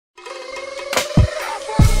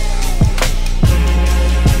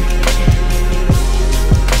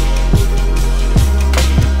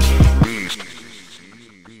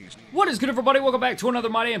What is good, everybody? Welcome back to another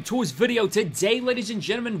My Damn Toys video. Today, ladies and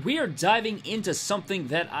gentlemen, we are diving into something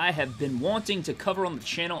that I have been wanting to cover on the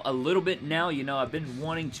channel a little bit now. You know, I've been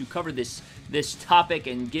wanting to cover this topic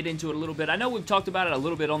and get into it a little bit. I know we've talked about it a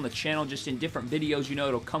little bit on the channel, just in different videos. You know,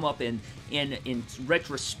 it'll come up in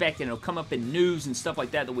retrospect, and it'll come up in news and stuff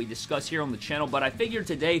like that we discuss here on the channel. But I figured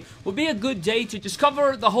today would be a good day to just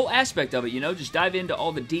cover the whole aspect of it, you know, just dive into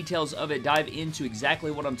all the details of it, dive into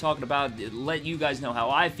exactly what I'm talking about, let you guys know how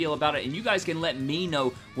I feel about it, and you guys can let me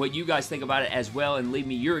know what you guys think about it as well, and leave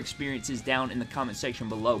me your experiences down in the comment section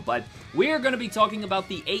below. But we are going to be talking about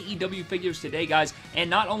the AEW figures today, guys, and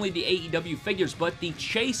not only the AEW figures, but the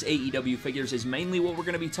Chase AEW figures is mainly what we're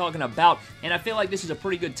going to be talking about, and I feel like this is a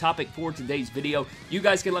pretty good topic for today's video. You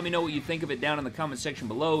guys can let me know what you think of it down in the comment section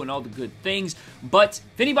below and all the good things. But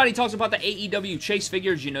if anybody talks about the AEW Chase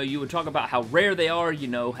figures, you know, you would talk about how rare they are, you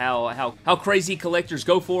know, how crazy collectors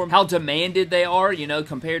go for them, how demanded they are, you know,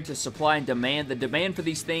 compared to supply and demand. The demand for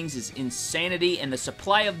these things is insanity, and the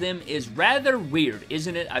supply of them is rather weird,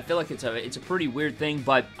 isn't it? I feel like it's a pretty weird thing,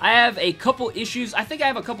 but I have a couple issues. I think I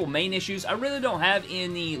have a couple main issues. I really don't have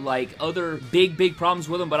any, like, other big problems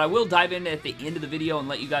with them, but I will dive in at the end of the video and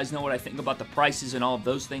let you guys know what I think about the prices and all of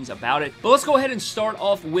those things about it. But let's go ahead and start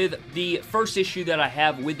off with the first issue that I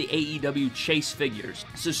have with the AEW Chase figures.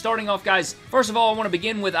 So starting off, guys, first of all, I want to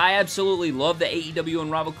begin with I absolutely love the AEW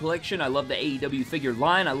Unrivaled collection. I love the AEW figure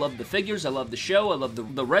line. I love the figures. I love the show. I love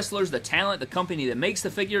the wrestlers, the talent, the company that makes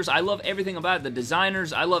the figures. I love everything about it, the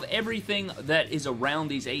designers. I love everything that is around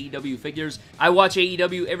these AEW figures. I watch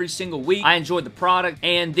AEW every single week. I enjoy the product,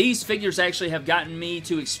 and these figures actually have gotten me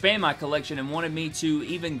to expand my collection and wanted me to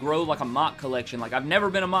even grow like a mock collection. Like, I've never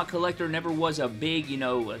been a mock collector, never was a big, you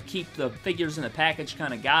know, keep the figures in the package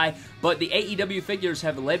kind of guy, but the AEW figures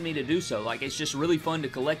have led me to do so. Like, it's just really fun to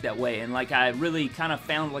collect that way, and like, I really kind of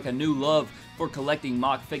found like a new love for collecting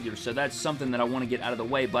mock figures, so that's something that I want to get out of the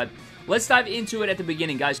way. But let's dive into it at the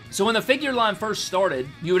beginning, guys. So when the figure line first started,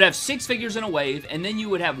 you would have 6 figures in a wave, and then you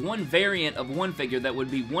would have one variant of one figure that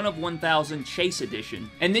would be 1 of 1,000 Chase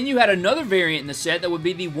Edition. And then you had another variant in the set that would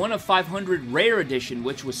be the 1 of 500 Rare Edition,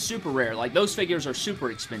 which was super rare. Like, those figures are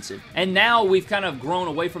super expensive. And now we've kind of grown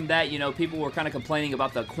away from that. You know, people were kind of complaining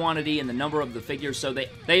about the quantity and the number of the figures, so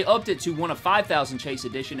they upped it to 1 of 5,000 Chase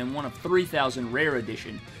Edition and 1 of 3,000 Rare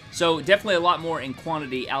Edition. So definitely a lot more in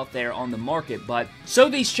quantity out there on the market. But so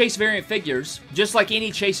these Chase variant figures, just like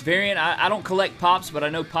any Chase variant, I don't collect Pops, but I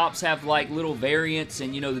know Pops have like little variants,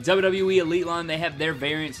 and you know, the WWE Elite line, they have their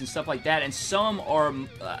variants and stuff like that, and some are,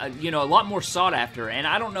 you know, a lot more sought after. And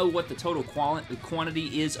I don't know what the total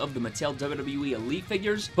quantity is of the Mattel WWE Elite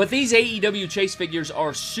figures, but these AEW Chase figures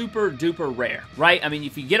are super duper rare, right? I mean,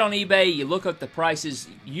 if you get on eBay, you look up the prices,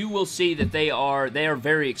 you will see that they are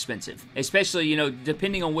very expensive, especially, you know,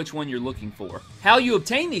 depending on which one you're looking for. How you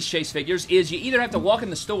obtain these Chase figures is you either have to walk in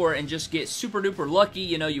the store and just get super duper lucky.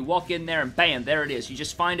 You know, you walk in there and bam, there it is. You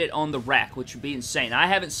just find it on the rack, which would be insane. I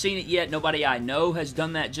haven't seen it yet. Nobody I know has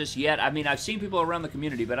done that just yet. I mean, I've seen people around the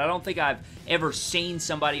community, but I don't think I've ever seen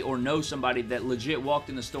somebody or know somebody that legit walked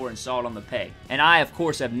in the store and saw it on the peg. And I, of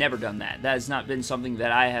course, have never done that. That has not been something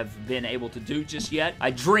that I have been able to do just yet. I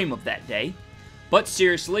dream of that day. But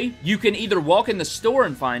seriously, you can either walk in the store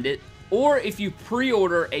and find it, or if you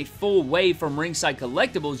pre-order a full wave from Ringside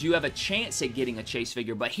Collectibles, you have a chance at getting a Chase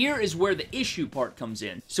figure. But here is where the issue part comes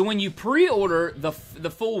in. So when you pre-order the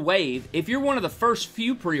full wave, if you're one of the first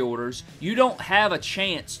few pre-orders, you don't have a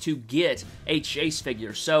chance to get a Chase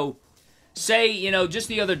figure. So say, you know, just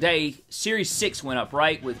the other day, Series 6 went up,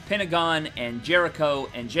 right? With Pentagon and Jericho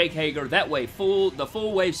and Jake Hager. That way, the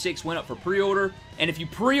full Wave 6 went up for pre-order. And if you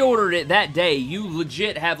pre-ordered it that day, you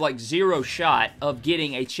legit have like 0 shot of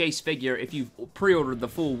getting a Chase figure if you pre-ordered the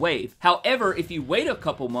full wave. However, if you wait a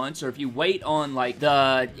couple months, or if you wait on like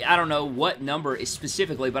the, I don't know what number is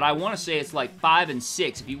specifically, but I want to say it's like 5 and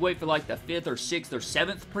 6. If you wait for like the 5th or 6th or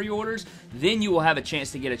 7th pre-orders, then you will have a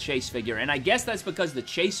chance to get a Chase figure. And I guess that's because the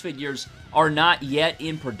Chase figures are not yet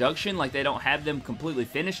in production, like they don't have them completely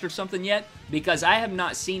finished or something yet, because I have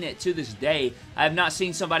not seen it to this day. I have not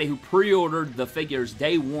seen somebody who pre-ordered the figures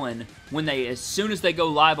day one when as soon as they go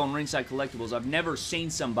live on Ringside Collectibles. I've never seen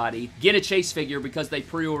somebody get a Chase figure because they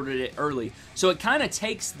pre-ordered it early. So it kind of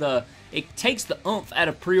takes the oomph out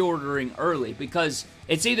of pre-ordering early, because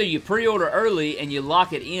it's either you pre-order early and you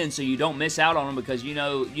lock it in so you don't miss out on them, because you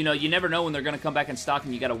never know when they're going to come back in stock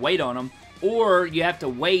and you got to wait on them, or you have to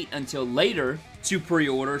wait until later to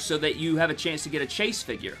pre-order so that you have a chance to get a Chase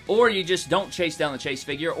figure. Or you just don't chase down the Chase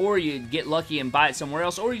figure, or you get lucky and buy it somewhere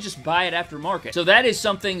else, or you just buy it aftermarket. So that is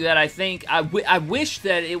something that I think, I wish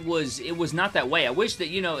that it was not that way. I wish that,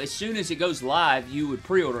 you know, as soon as it goes live, you would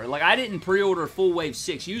pre-order it. Like, I didn't pre-order Full Wave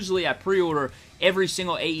 6. Usually I pre-order every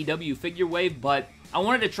single AEW figure wave, but I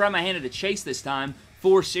wanted to try my hand at a Chase this time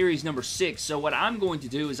for series number 6. So what I'm going to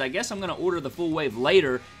do is I guess I'm going to order the full wave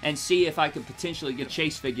later and see if I could potentially get a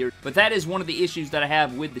Chase figure. But that is one of the issues that I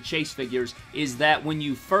have with the Chase figures, is that when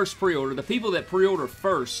you first pre-order, the people that pre-order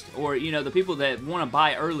first, or, you know, the people that want to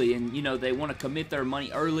buy early and, you know, they want to commit their money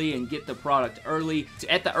early and get the product early,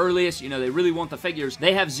 at the earliest, you know, they really want the figures,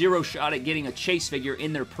 they have zero shot at getting a Chase figure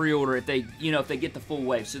in their pre-order if they, you know, if they get the full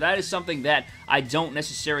wave. So that is something that I don't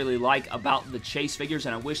necessarily like about the Chase figures,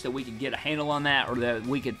 and I wish that we could get a handle on that, or that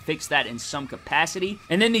we could fix that in some capacity.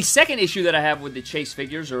 And then the second issue that I have with the Chase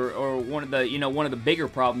figures, or one of the, you know, one of the bigger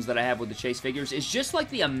problems that I have with the Chase figures, is just like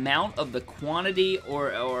the amount of the quantity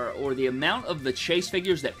or the amount of the Chase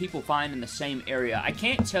figures that people find in the same area. I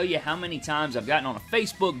can't tell you how many times I've gotten on a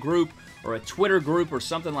Facebook group or a Twitter group or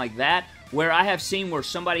something like that where I have seen where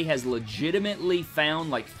somebody has legitimately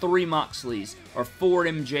found like 3 Moxleys or 4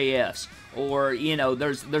 MJFs, or, you know,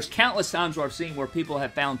 there's countless times where I've seen where people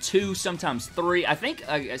have found 2, sometimes 3. I think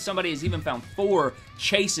somebody has even found 4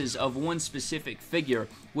 chases of one specific figure,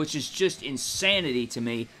 which is just insanity to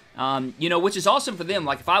me. You know, which is awesome for them.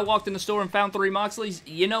 Like, if I walked in the store and found 3 Moxleys,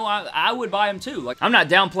 you know, I would buy them too. Like, I'm not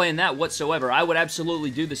downplaying that whatsoever. I would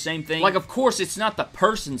absolutely do the same thing. Like, of course, it's not the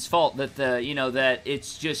person's fault that you know, that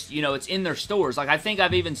it's just, you know, it's in their stores. Like, I think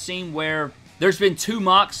I've even seen where there's been 2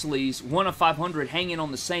 Moxleys, 1 of 500, hanging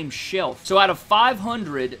on the same shelf. So out of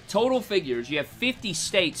 500 total figures, you have 50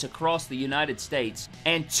 states across the United States,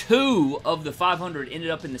 and 2 of the 500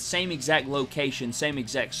 ended up in the same exact location, same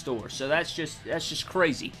exact store. So that's just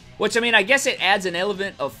crazy. Which, I mean, I guess it adds an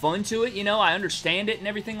element of fun to it, you know, I understand it and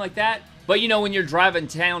everything like that. But, you know, when you're driving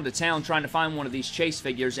town to town trying to find one of these Chase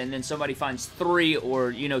figures and then somebody finds 3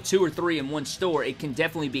 or, you know, 2 or 3 in one store, it can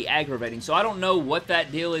definitely be aggravating. So I don't know what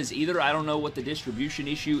that deal is either. I don't know what the distribution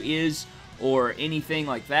issue is or anything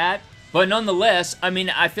like that. But nonetheless, I mean,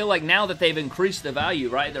 I feel like now that they've increased the value,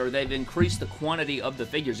 right, or they've increased the quantity of the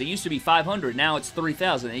figures. It used to be 500, now it's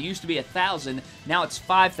 3,000. It used to be 1,000, now it's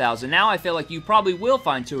 5,000. Now I feel like you probably will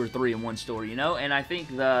find 2 or 3 in one store, you know, and I think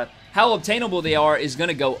how obtainable they are is going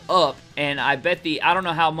to go up, and I bet I don't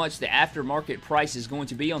know how much the aftermarket price is going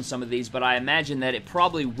to be on some of these, but I imagine that it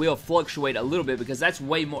probably will fluctuate a little bit, because that's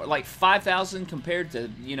way more, like 5,000 compared to,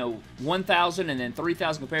 you know, 1,000, and then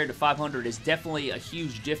 3,000 compared to 500 is definitely a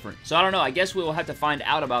huge difference. So I don't know, I guess we will have to find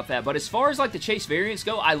out about that, but as far as like the Chase variants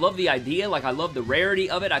go, I love the idea, like I love the rarity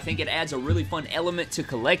of it. I think it adds a really fun element to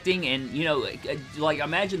collecting, and, you know, like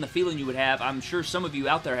imagine the feeling you would have. I'm sure some of you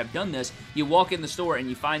out there have done this. You walk in the store and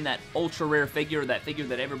you find that ultra rare figure, that figure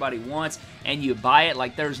that everybody wants, and you buy it.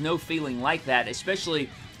 Like, there's no feeling like that, especially,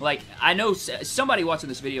 like, I know somebody watching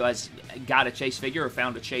this video has got a Chase figure or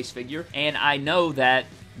found a Chase figure, and I know that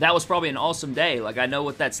that was probably an awesome day. Like, I know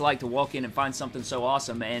what that's like to walk in and find something so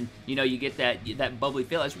awesome, and, you know, you get that bubbly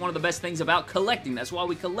feel. That's one of the best things about collecting. That's why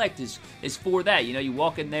we collect, is for that. You know, you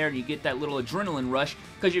walk in there and you get that little adrenaline rush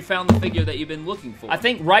because you found the figure that you've been looking for. I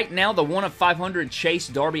think right now the 1 of 500 Chase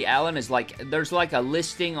Darby Allin is like, there's like a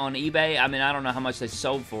listing on eBay. I mean, I don't know how much they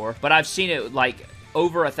sold for, but I've seen it like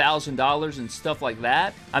over $1,000 and stuff like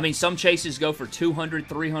that. I mean, some chases go for 200,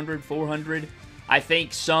 300, 400. I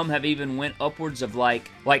think some have even went upwards of like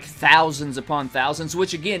thousands upon thousands,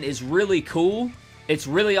 which again is really cool. It's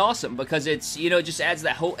really awesome because it's, you know, it just adds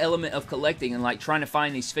that whole element of collecting and like trying to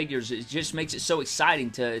find these figures. It just makes it so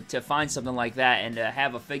exciting to find something like that and to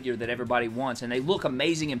have a figure that everybody wants. And they look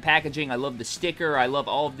amazing in packaging. I love the sticker. I love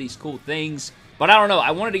all of these cool things. But I don't know, I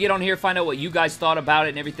wanted to get on here, find out what you guys thought about it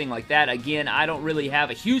and everything like that. Again, I don't really have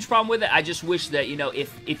a huge problem with it. I just wish that, you know,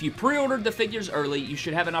 if you pre-ordered the figures early, you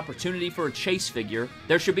should have an opportunity for a Chase figure.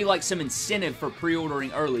 There should be like some incentive for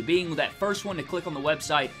pre-ordering early. Being that first one to click on the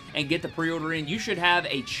website and get the pre-order in, you should have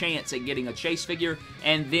a chance at getting a Chase figure.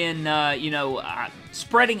 And then, you know,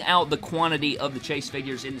 spreading out the quantity of the Chase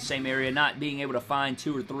figures in the same area, not being able to find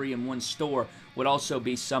 2 or 3 in one store would also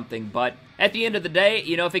be something. But at the end of the day,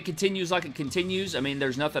 you know, if it continues like it continues, I mean,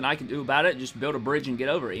 there's nothing I can do about it. Just build a bridge and get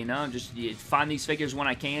over it, you know? Just find these figures when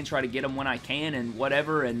I can, try to get them when I can, and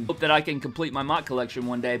whatever, and hope that I can complete my MOC collection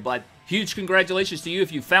one day. But huge congratulations to you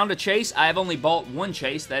if you found a Chase. I have only bought 1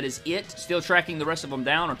 Chase. That is it. Still tracking the rest of them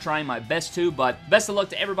down, or trying my best to, but best of luck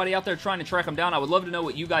to everybody out there trying to track them down. I would love to know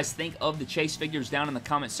what you guys think of the Chase figures down in the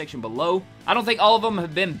comment section below. I don't think all of them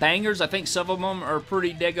have been bangers. I think some of them are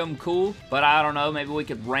pretty daggum cool, but I don't know. Maybe we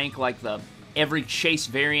could rank like every Chase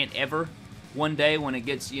variant ever. one day when it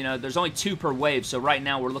gets, you know, there's only 2 per wave, so right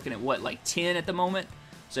now we're looking at, what, like 10 at the moment?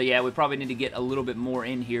 So yeah, we probably need to get a little bit more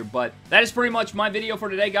in here, but that is pretty much my video for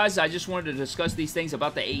today, guys. I just wanted to discuss these things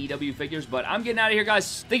about the AEW figures, but I'm getting out of here,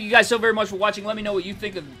 guys. Thank you guys so very much for watching. Let me know what you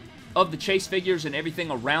think of the Chase figures and everything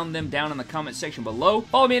around them down in the comment section below.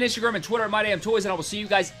 Follow me on Instagram and Twitter at MyDamnToys, and I will see you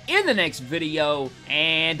guys in the next video.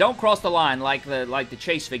 And don't cross the line like the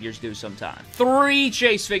Chase figures do sometimes. 3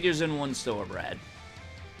 Chase figures in one store, Brad.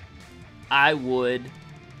 I would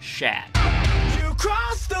shat. You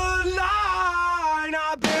crossed the line,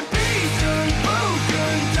 I've been beaten.